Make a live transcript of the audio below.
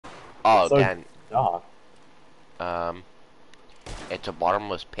Oh, It's so Dan. dark. Um, it's a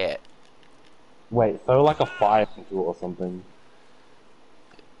bottomless pit. Wait, throw like a fire into it or something.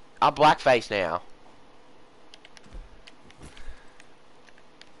 I'm blackface now.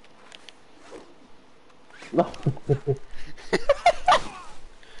 No.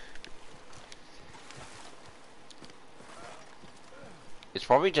 It's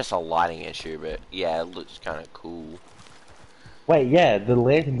probably just a lighting issue, but yeah, it looks kind of cool. Wait, yeah, the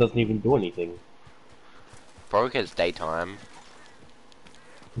lantern doesn't even do anything. Probably because it's daytime.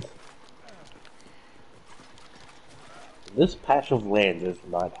 This patch of land is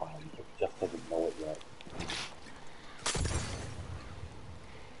nighttime. It just doesn't know it yet.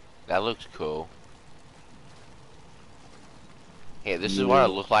 That looks cool. Here, this is what it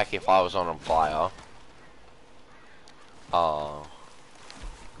Yeah. looked like if I was on fire. Oh,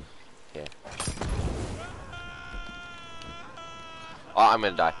 yeah. Oh, I'm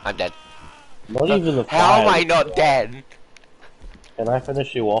gonna die. I'm dead. Not No, even the how am fire. I not dead? Can I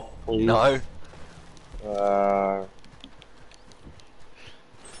finish you off, please? No. Uh,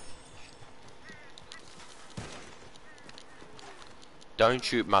 Don't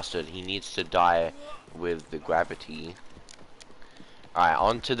shoot Mustard. He needs to die with the gravity. Alright,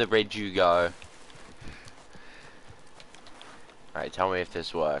 on to the red you go. Alright, tell me if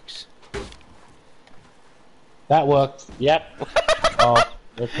this works. that worked. Yep. Oh,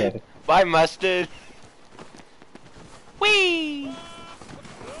 okay. Bye, Mustard. Whee!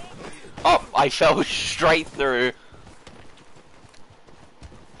 Oh, I fell straight through.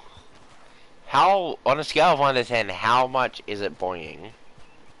 How, on a scale of 1 to 10, how much is it boing?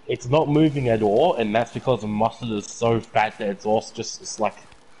 It's not moving at all, and that's because the mustard is so fat that it's also just it's like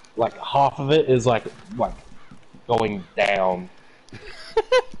half of it is like going down.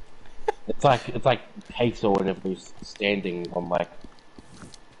 It's like queso whenever he's standing on like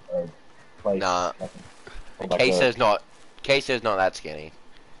a place Nah, like a Queso's not that skinny.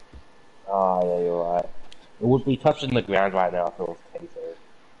 yeah, you're right. It would be touching the ground right now if it was queso.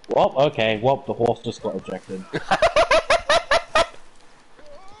 Well, okay, well the horse just got ejected.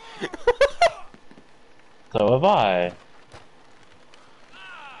 So have I.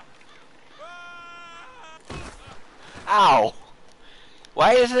 Ow!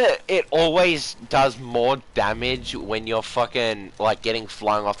 Why is it always does more damage when you're fucking, like, getting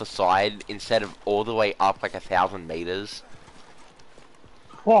flung off the side instead of all the way up like 1,000 meters?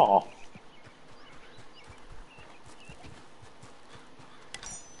 Oh,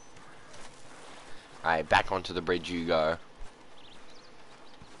 Alright, back onto the bridge you go.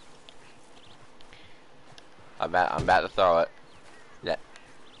 I'm about to throw it. Yeah.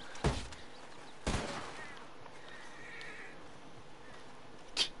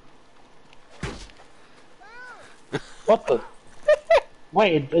 what the?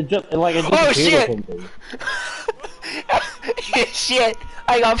 Wait, it Oh disappeared or shit! something. Shit!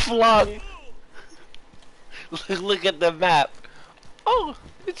 I got flung! Look at the map. Oh,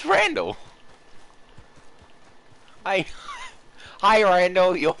 it's Randall. Hi, hi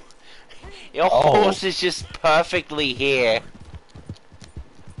Randall. Your Oh, horse is just perfectly here.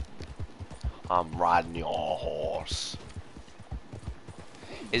 I'm riding your horse.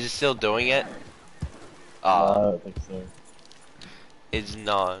 Is it still doing it? no, I Ah, don't think so. it's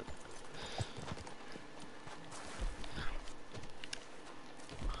not.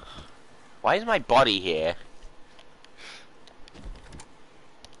 Why is my body here?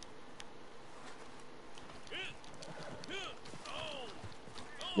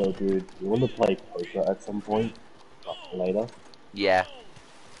 Yo, dude, you want to play poker at some point? Later? Yeah.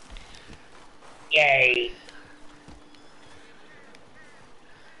 Yay!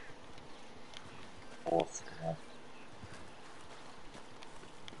 Horse crap.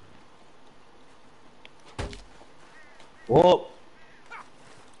 Whoop!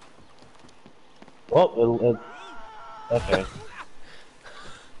 Whoop, okay.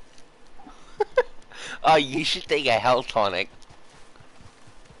 Oh, you should take a health tonic.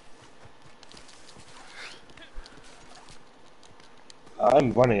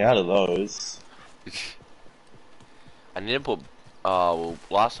 I'm running out of those. I need to put. Well,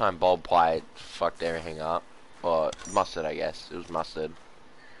 last time Bob played fucked everything up. Or mustard, I guess. It was mustard.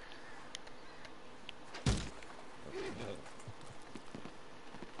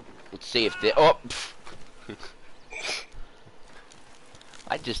 Let's see if they. Oh!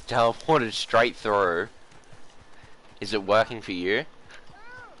 I just teleported straight through. Is it working for you?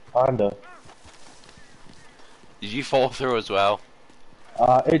 Kinda. Did you fall through as well?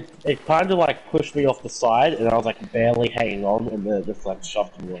 It kinda like pushed me off the side, and I was like barely hanging on, and then it just like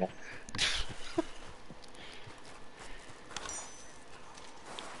shoved me off.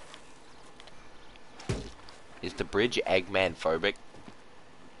 Is the bridge Eggman phobic?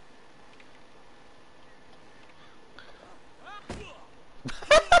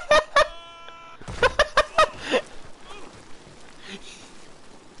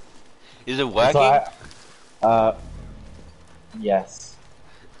 Is it So working? Yes.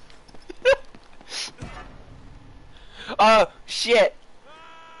 Oh, shit!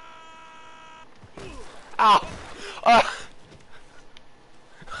 Ow! Oh.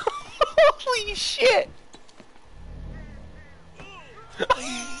 Holy shit!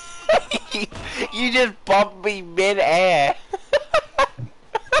 You just bumped me mid-air!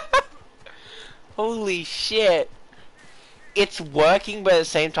 Holy shit! It's working, but at the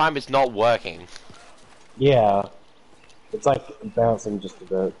same time, it's not working. Yeah. It's like bouncing just a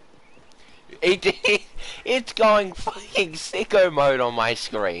bit. It's going fucking sicko mode on my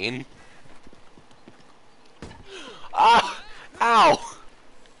screen. Ah! Ow!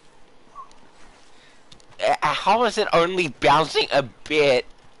 How is it only bouncing a bit?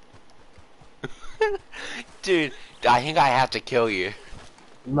 Dude, I think I have to kill you.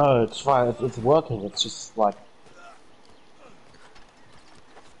 No, it's fine. It's working. It's just like,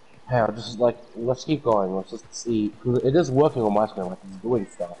 hey, just like let's keep going. Let's just see because it is working on my screen. Like it's doing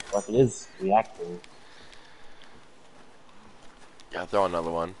stuff. Like it is reacting. I'll throw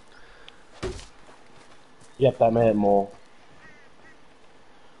another one. Yep, that made it more.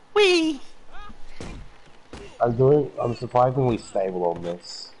 Whee! I'm surprisingly stable on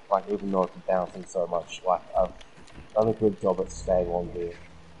this. Like even though it's bouncing so much, like I've done a good job at staying on here.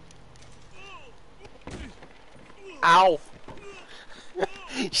 Ow!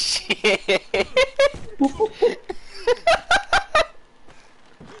 Shit!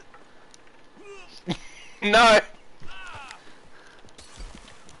 No!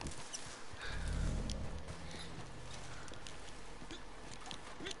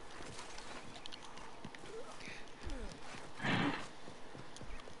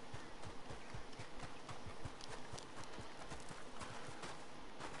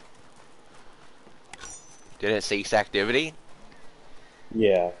 Did it cease activity?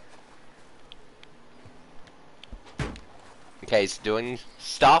 Yeah. Okay, it's doing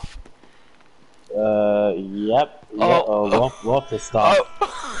stuff. Yep. Oh, Lots of stuff.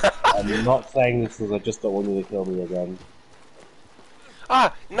 oh. I'm not saying this because I just don't want you to kill me again.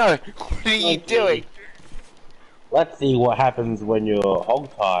 Ah, no! What are you doing? Let's see what happens when you're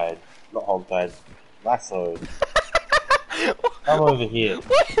hogtied. Not hogtied. Lassoed. Come over here.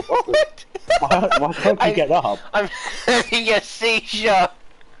 What the? What? Why can't you get up? I'm having a seizure.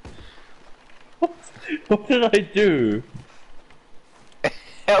 What did I do?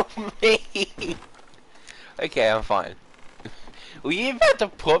 Help me. Okay, I'm fine. Were you about to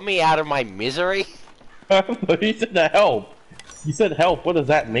put me out of my misery? You said help. You said help. What does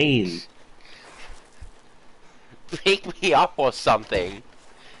that mean? Pick me up or something.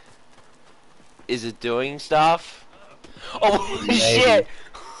 Is it doing stuff? Oh Maybe. shit!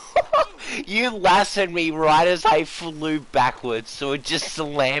 You lassoed me right as I flew backwards, so it just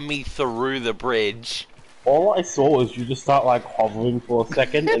slammed me through the bridge. All I saw was you just start like hovering for a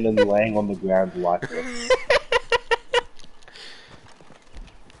second and then laying on the ground lifeless.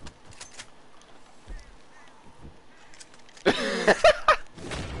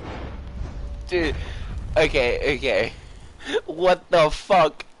 Dude, okay. What the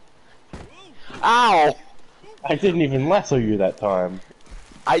fuck? Ow! I didn't even lasso you that time.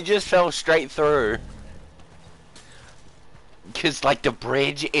 I just fell straight through. Cause like the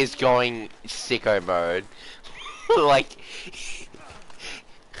bridge is going sicko mode. Like,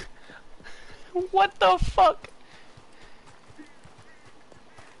 what the fuck?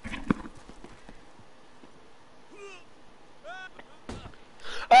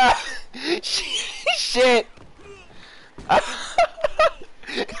 Ah! Shit! I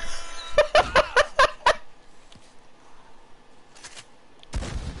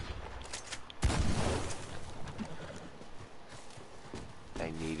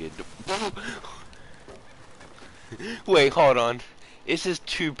needed to... Wait, hold on. This is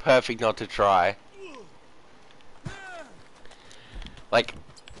too perfect not to try. Like,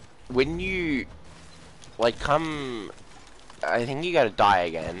 when you... Like, come... I think you gotta die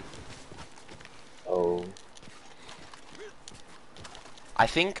again. Oh. I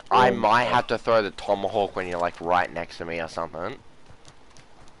think I might have to throw the tomahawk when you're, like, right next to me or something.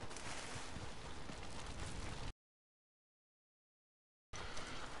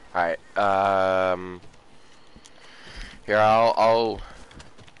 Alright, here, I'll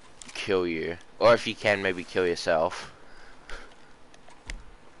kill you. Or if you can, maybe kill yourself.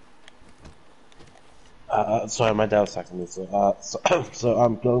 Sorry, my dad was texting me, so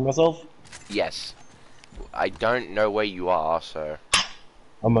I'm killing myself? Yes. I don't know where you are, so...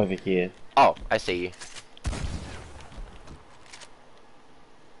 I'm over here. Oh, I see you.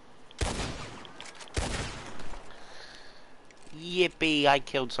 Yippee, I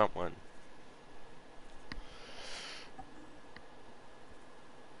killed someone.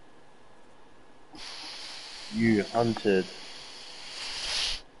 You hunted.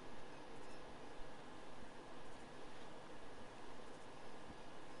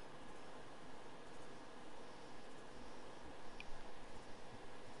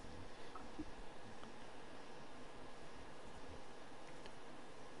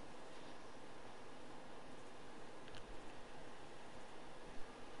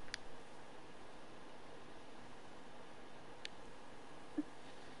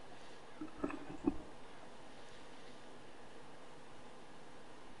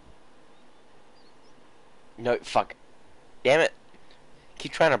 No, fuck. Damn it.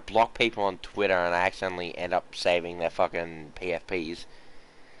 Keep trying to block people on Twitter and I accidentally end up saving their fucking PFPs.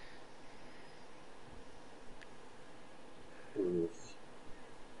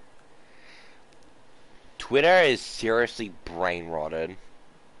 Twitter is seriously brain rotted.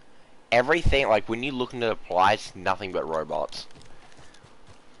 Everything, like when you look into the reply, it's nothing but robots.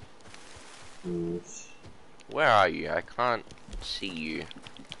 Where are you? I can't see you.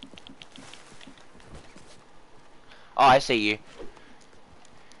 Oh, I see you.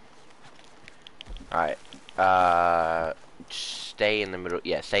 Alright. Stay in the middle.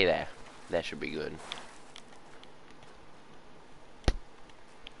 Yeah, stay there. That should be good.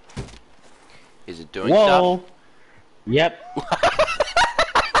 Is it doing Whoa! stuff? Yep.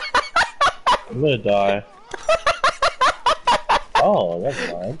 I'm gonna die. Oh, that's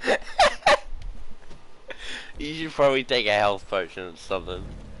fine. You should probably take a health potion or something.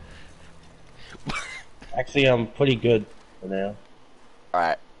 Actually, I'm pretty good for now.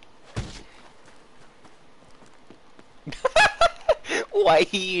 Alright. Why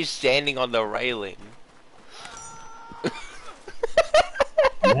are you standing on the railing?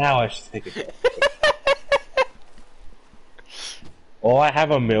 Now I should take it. Oh, I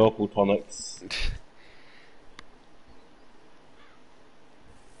have a miracle tonics.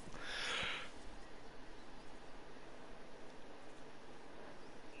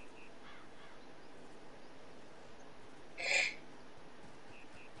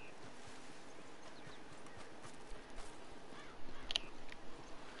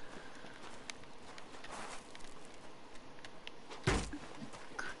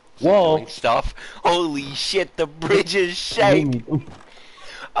 Whoa! Doing stuff. Holy shit, the bridge is shake. No.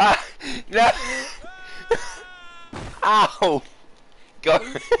 Ow. Go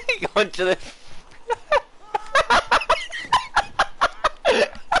into the.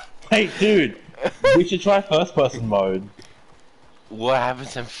 Hey, dude! We should try first person mode. What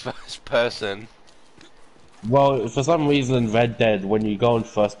happens in first person? Well, for some reason in Red Dead, when you go in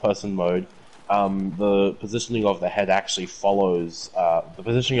first person mode, the positioning of the head actually follows, the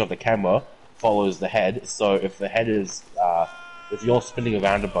positioning of the camera follows the head, so if the head is, if you're spinning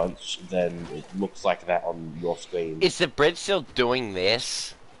around a bunch, then it looks like that on your screen. Is the bridge still doing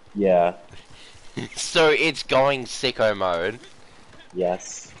this? Yeah. So it's going sicko mode.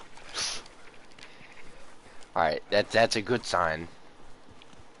 Yes. Alright, that's a good sign.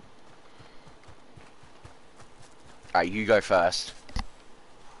 Alright, you go first.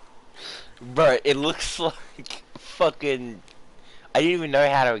 Bro, it looks like fucking... I didn't even know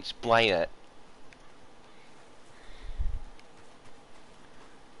how to explain it.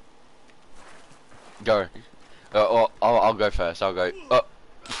 Go. I'll go first. I'll go. Oh.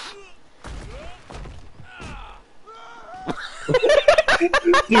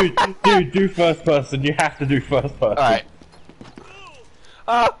 dude, do first person. You have to do first person. Alright.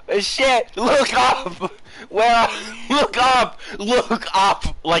 Oh, shit! Look up! Where are... Look up! Look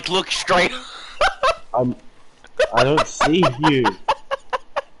up! Like, look straight. I don't see you.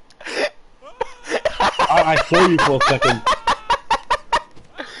 I saw you for a second.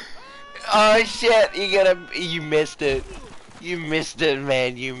 Oh shit! You missed it. You missed it,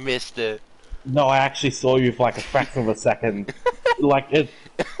 man. You missed it. No, I actually saw you for like a fraction of a second. like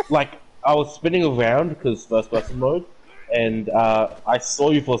I was spinning around because first person mode, and I saw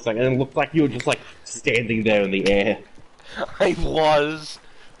you for a second, and it looked like you were just like standing there in the air. I was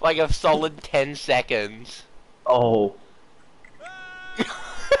like a solid 10 seconds. Oh.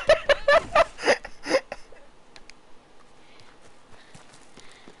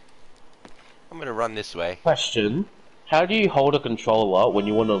 I'm gonna run this way. Question: how do you hold a controller when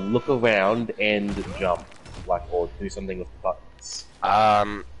you want to look around and jump, like, or do something with the buttons?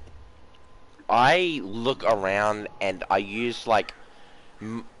 I look around and I use like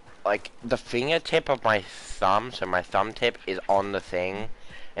like the fingertip of my thumb, so my thumb tip is on the thing,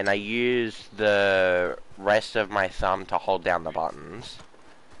 and I use the rest of my thumb to hold down the buttons.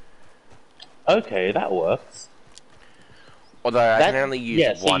 Okay, that works. Although I can That only use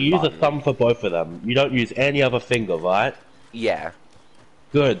yeah. So one you use a button. thumb for both of them. You don't use any other finger, right? Yeah.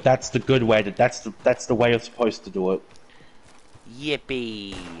 Good. That's the good way to. That's the way you're supposed to do it.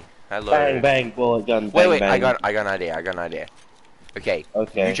 Yippee! Bang Hello. bang, bullet gun, Wait, bang wait. bang. I got an idea. I got an idea. Okay,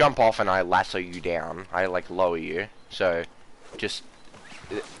 you Okay. jump off and I lasso you down. I like lower you. So, just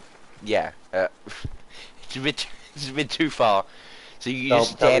yeah. It's a bit it's a bit too far. So you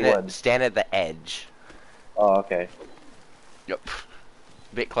just Tell me when. stand at the edge. Oh, okay. Yep.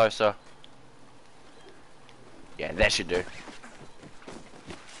 A bit closer. Yeah, that should do.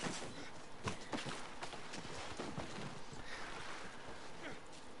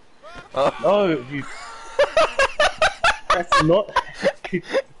 Oh, No, you. That's not.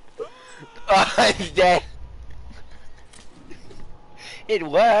 oh I'm dead. It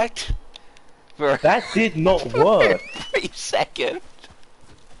worked for That did not for a work. brief second.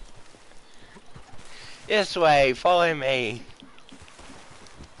 This way, follow me.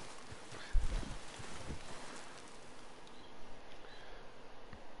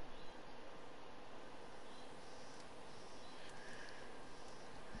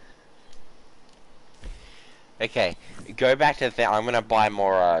 Okay, go back to the thing. I'm gonna buy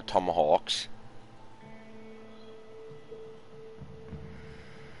more tomahawks.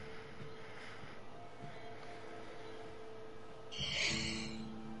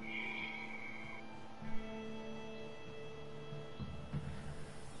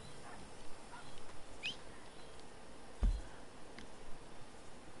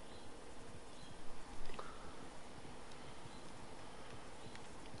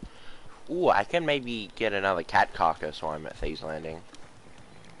 Ooh, I can maybe get another cat carcass while I'm at Thieves Landing.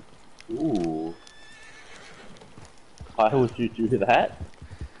 Ooh. Why would you do that?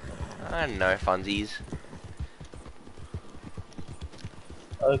 I don't know, funsies.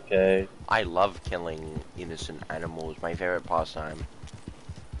 Okay. I love killing innocent animals. My favorite pastime.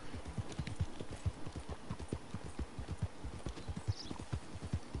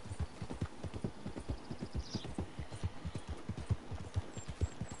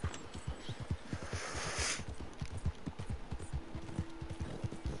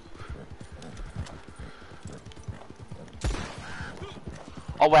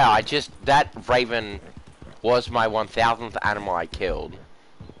 Oh wow, that raven was my 1000th animal I killed.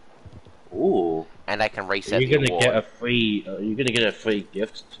 Ooh. And I can Are reset you the gonna get a award. free? Are you gonna get a free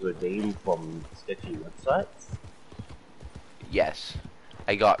gift to redeem from sketchy websites? Yes.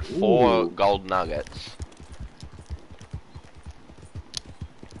 I got 4 Ooh. gold nuggets.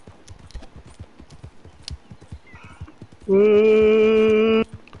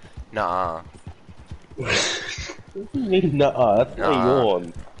 Nuh-uh. What do you mean, nuh-uh? That's not a Nuh-uh.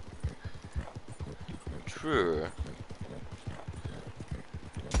 yawn. True.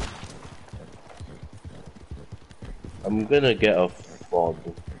 I'm gonna get a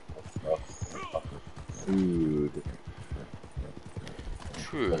fod. A food.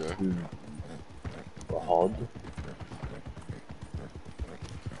 A True. food. A hod.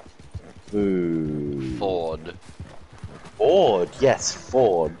 Food. Ford. Ford. Yes,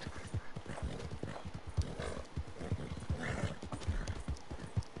 Ford.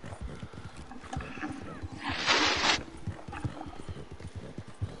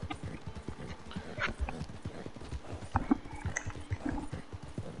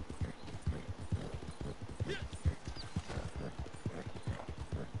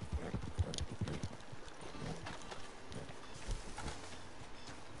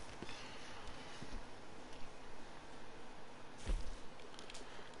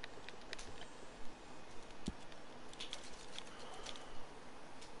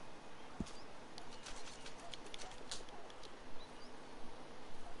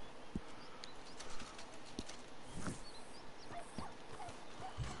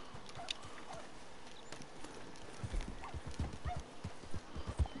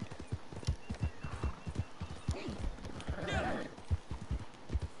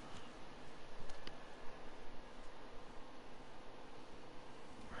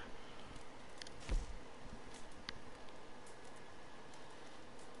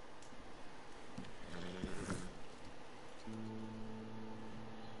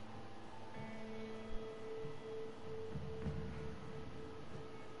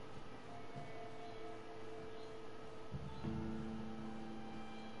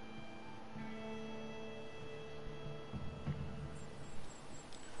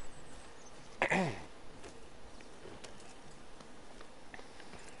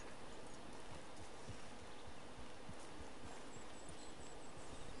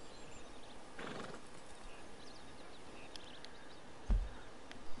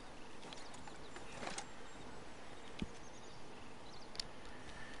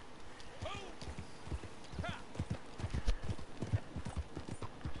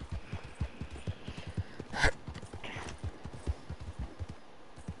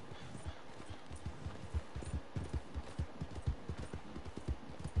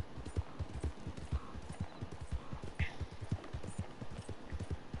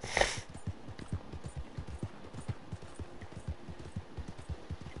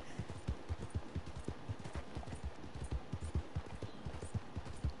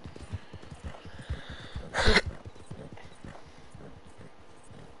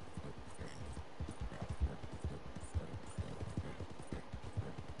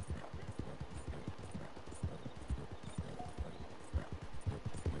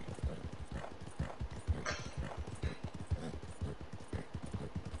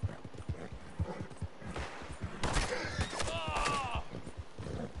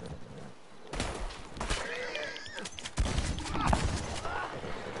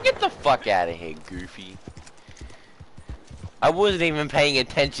 Get the fuck out of here, Goofy. I wasn't even paying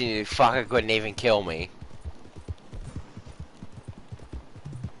attention, you fucker couldn't even kill me.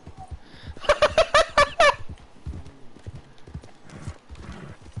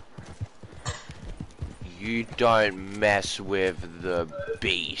 You don't mess with the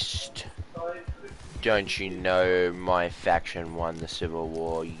beast. Don't you know my faction won the Civil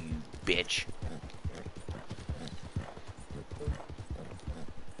War, you bitch?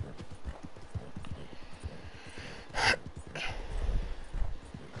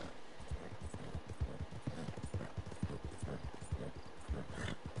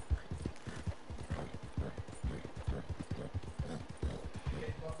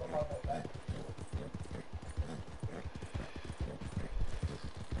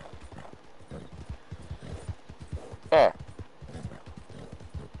 Oh.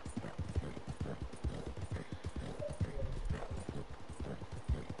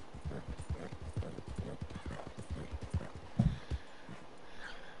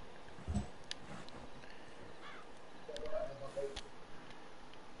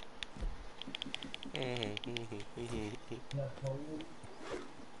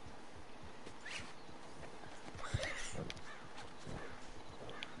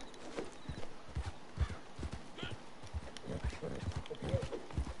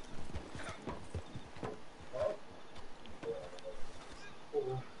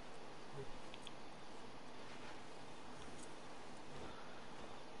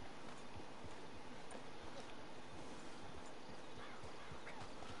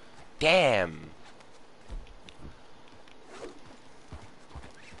 Damn.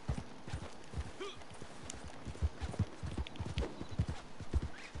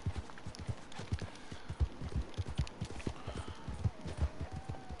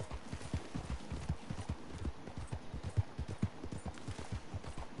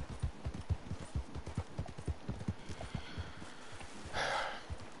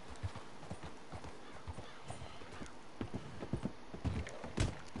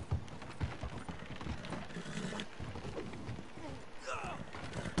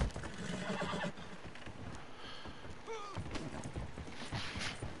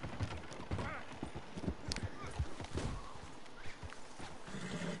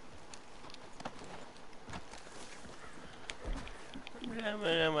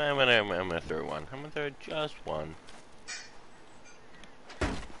 I'm gonna throw one. I'm gonna throw just one.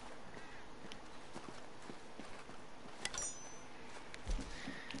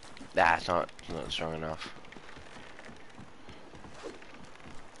 That's not strong enough.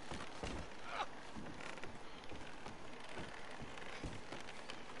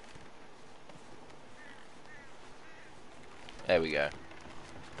 There we go.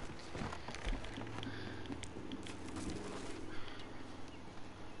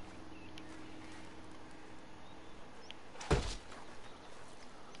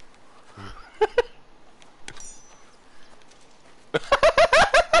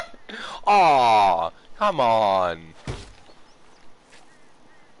 Aw, come on.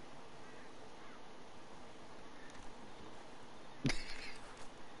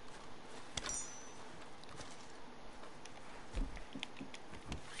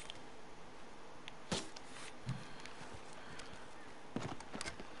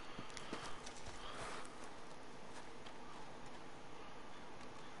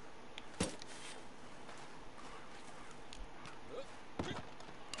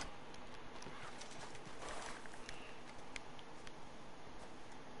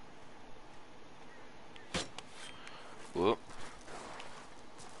 Whoop.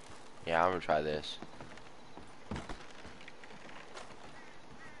 Yeah, I'm gonna try this.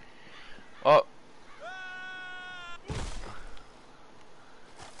 Oh.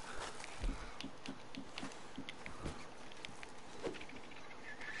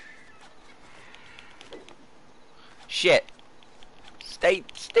 Shit. Stay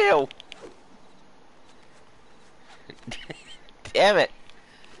still. Damn it.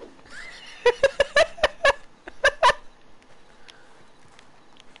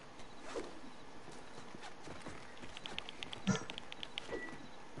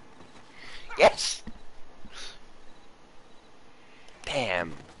 Yes.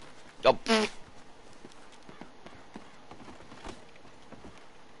 Damn. Oh, pfft.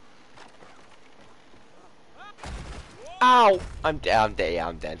 Ow! I'm dead. I'm dead. Yeah,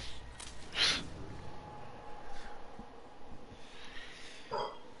 I'm dead.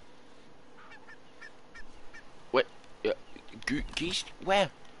 What? Geese? Where?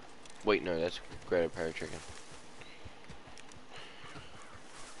 Wait, no, that's greater parrot chicken.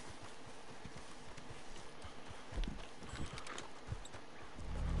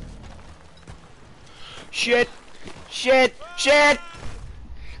 Shit! Shit! Shit!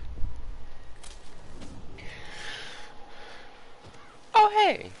 Oh,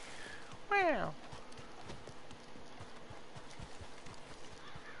 hey! Wow.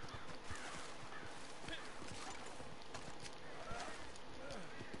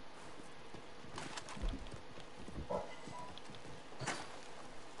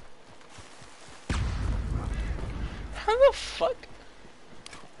 How the fuck?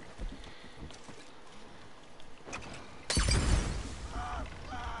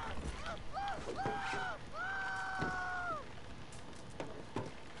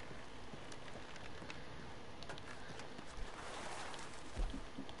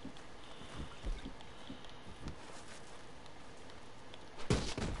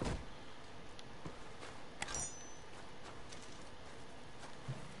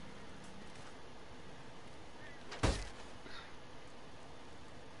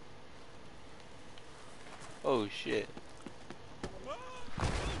 Oh shit.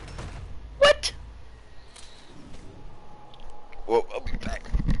 What? Whoa, I'll be back.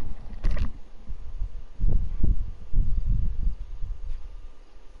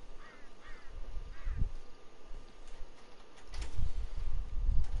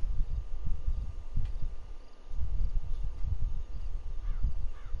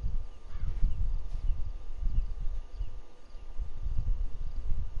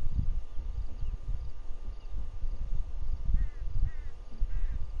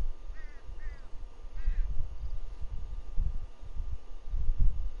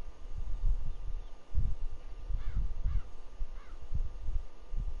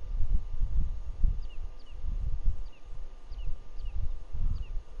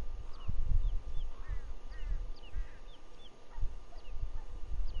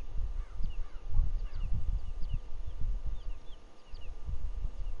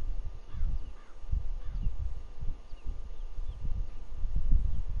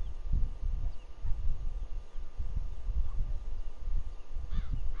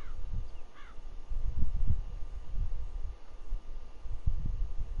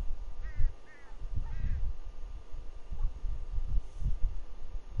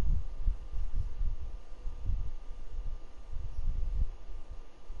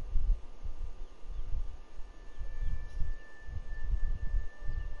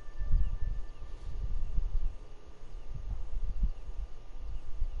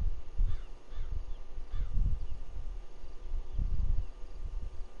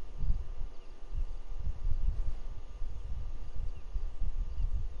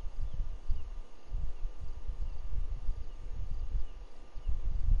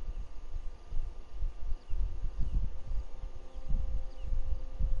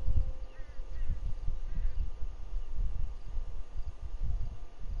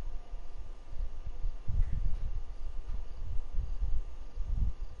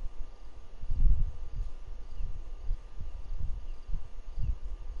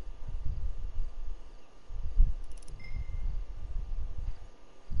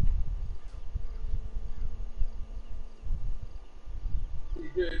 You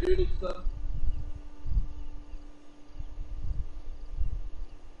good, doodle stuff?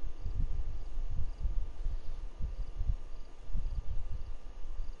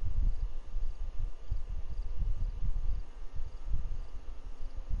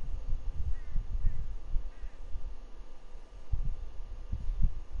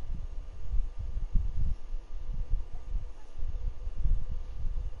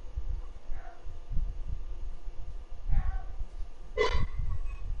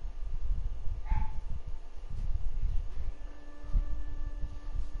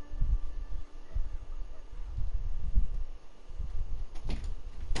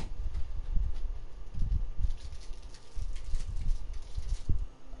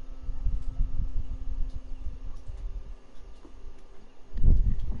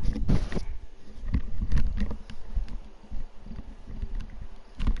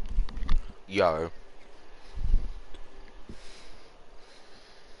 Yo.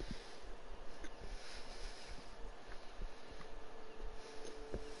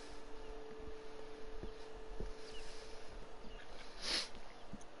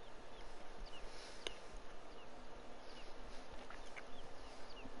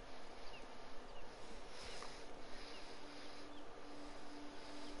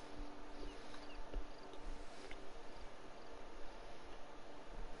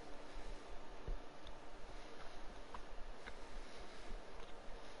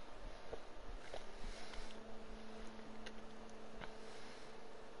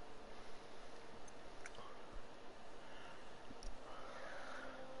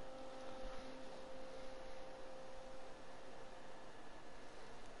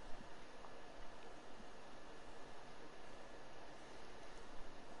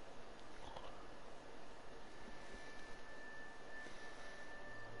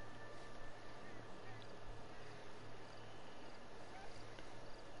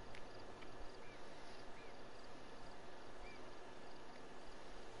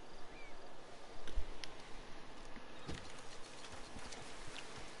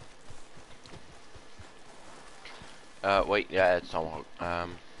 Wait, yeah, it's not.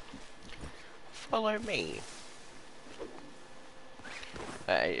 Follow me.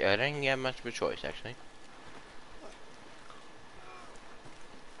 I don't get much of a choice, actually.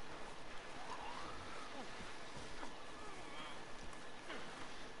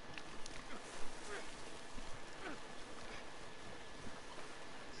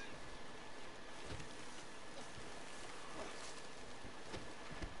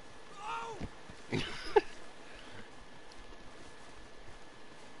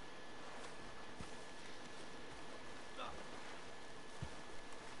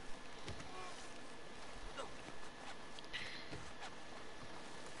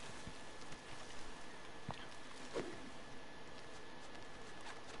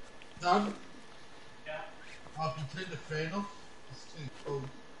 Done. Can you turn the fan off? It's too cold.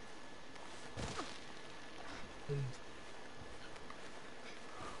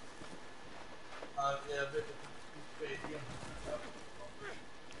 Yeah, I bet the fan, yeah.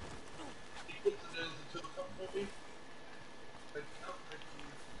 Can you put the nails into a cup for me? Thank you.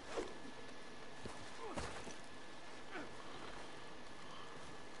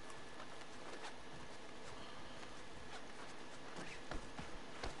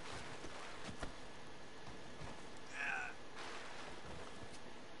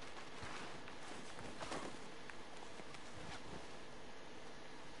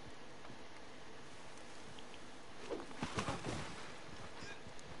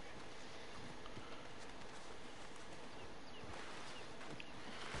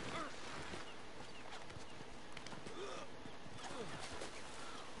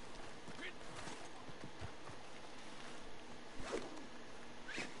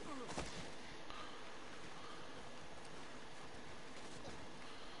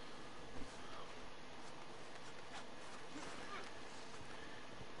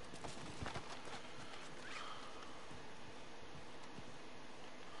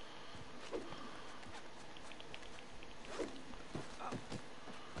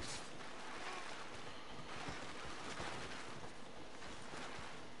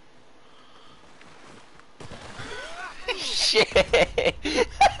 Shit!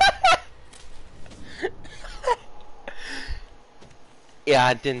 Yeah,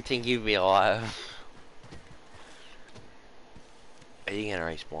 I didn't think you'd be alive. Are you gonna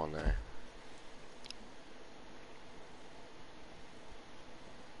respawn there?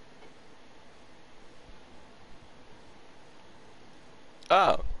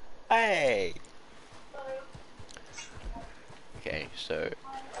 Oh. Hey! Okay, so...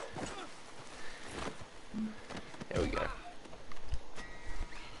 There we go.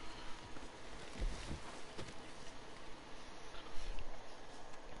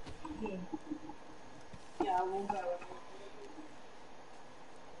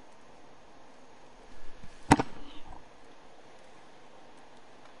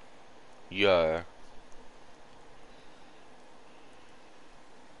 Yo.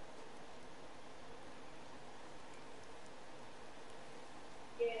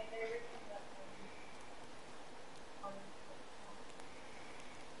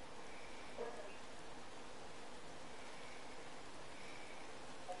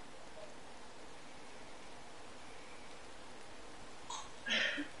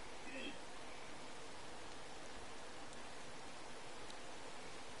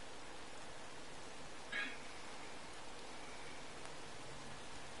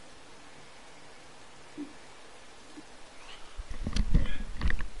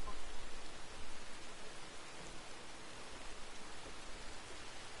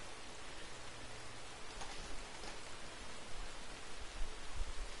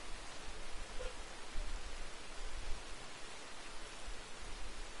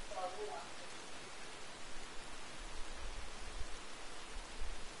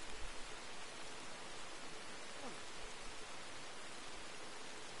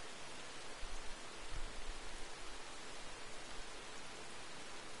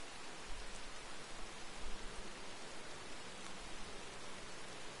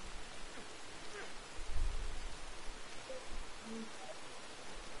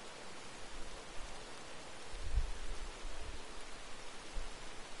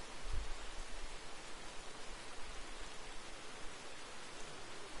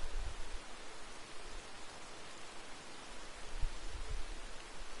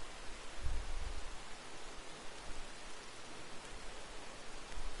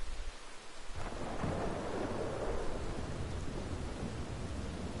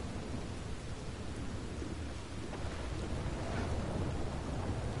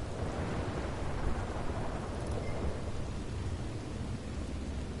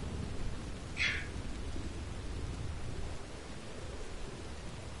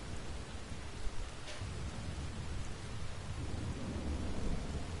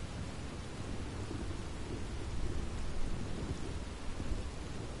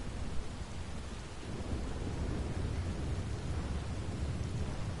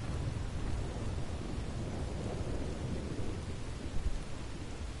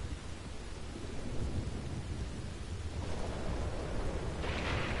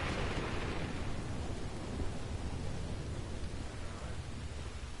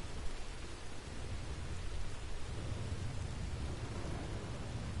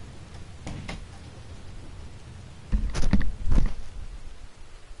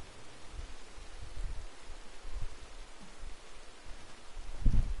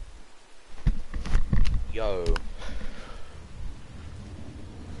 Yo.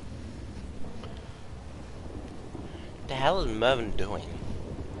 The hell is Mervyn doing?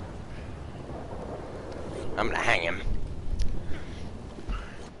 I'm gonna hang him.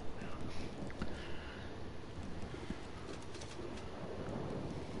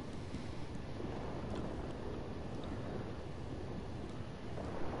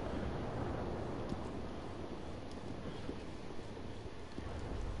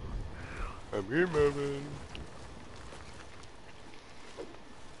 I'm here, Mervyn.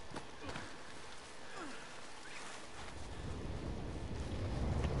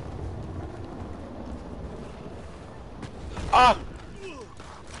 Ah!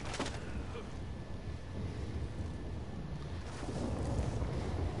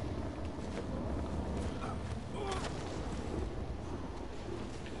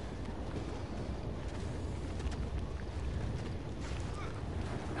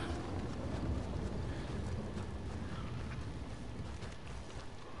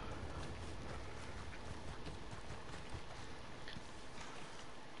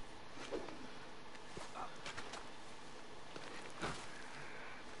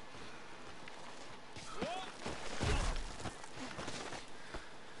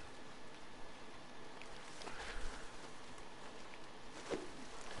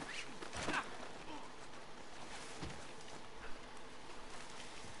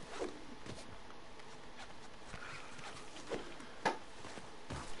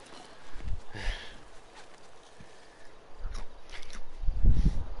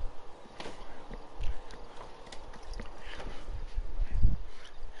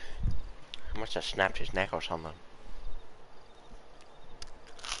 I must have snapped his neck or something.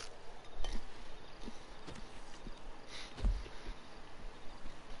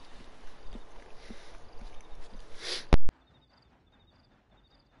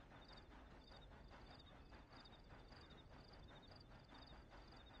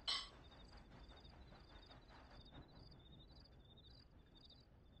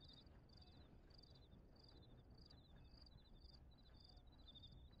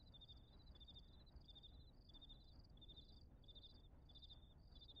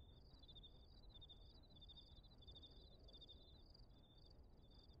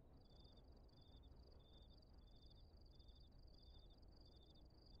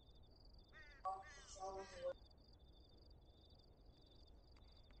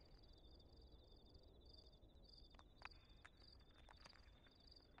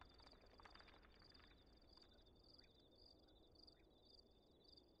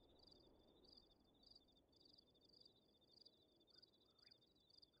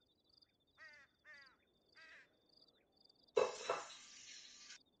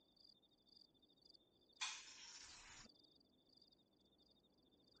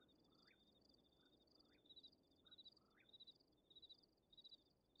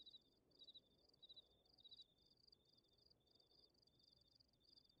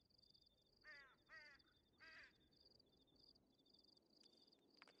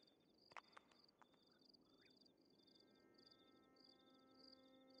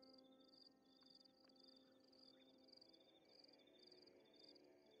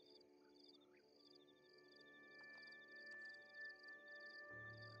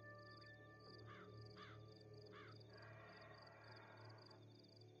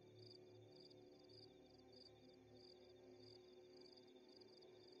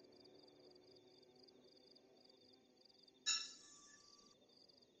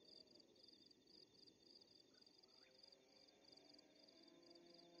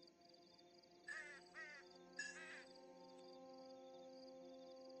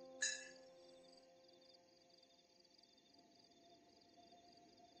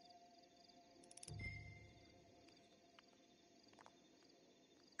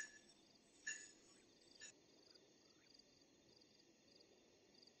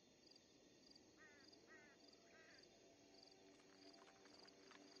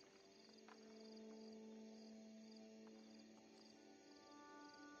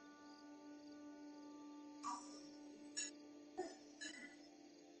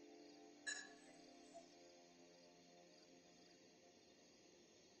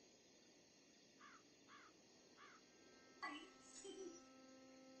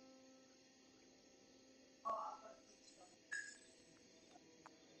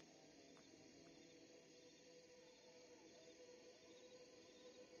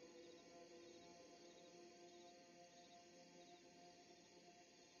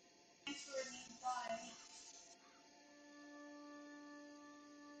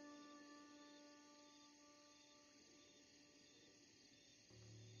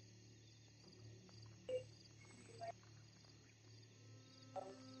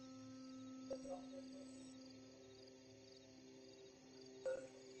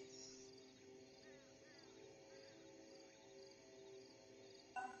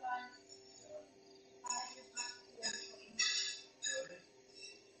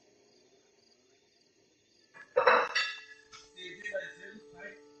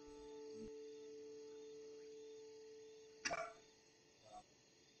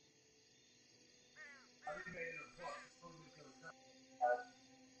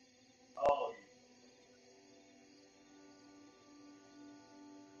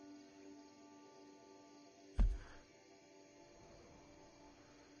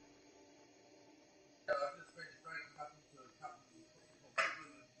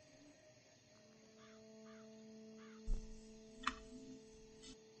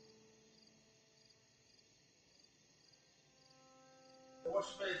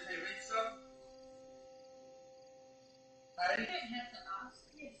 What's the TV, son? Hey?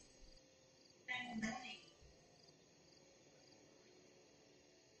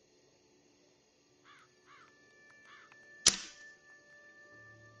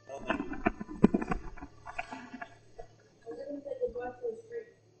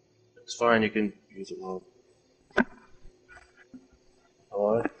 It's fine, you can use it well.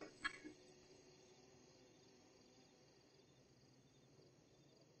 Hello?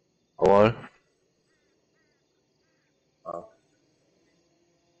 Hello? Oh.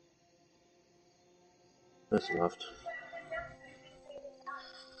 That's left.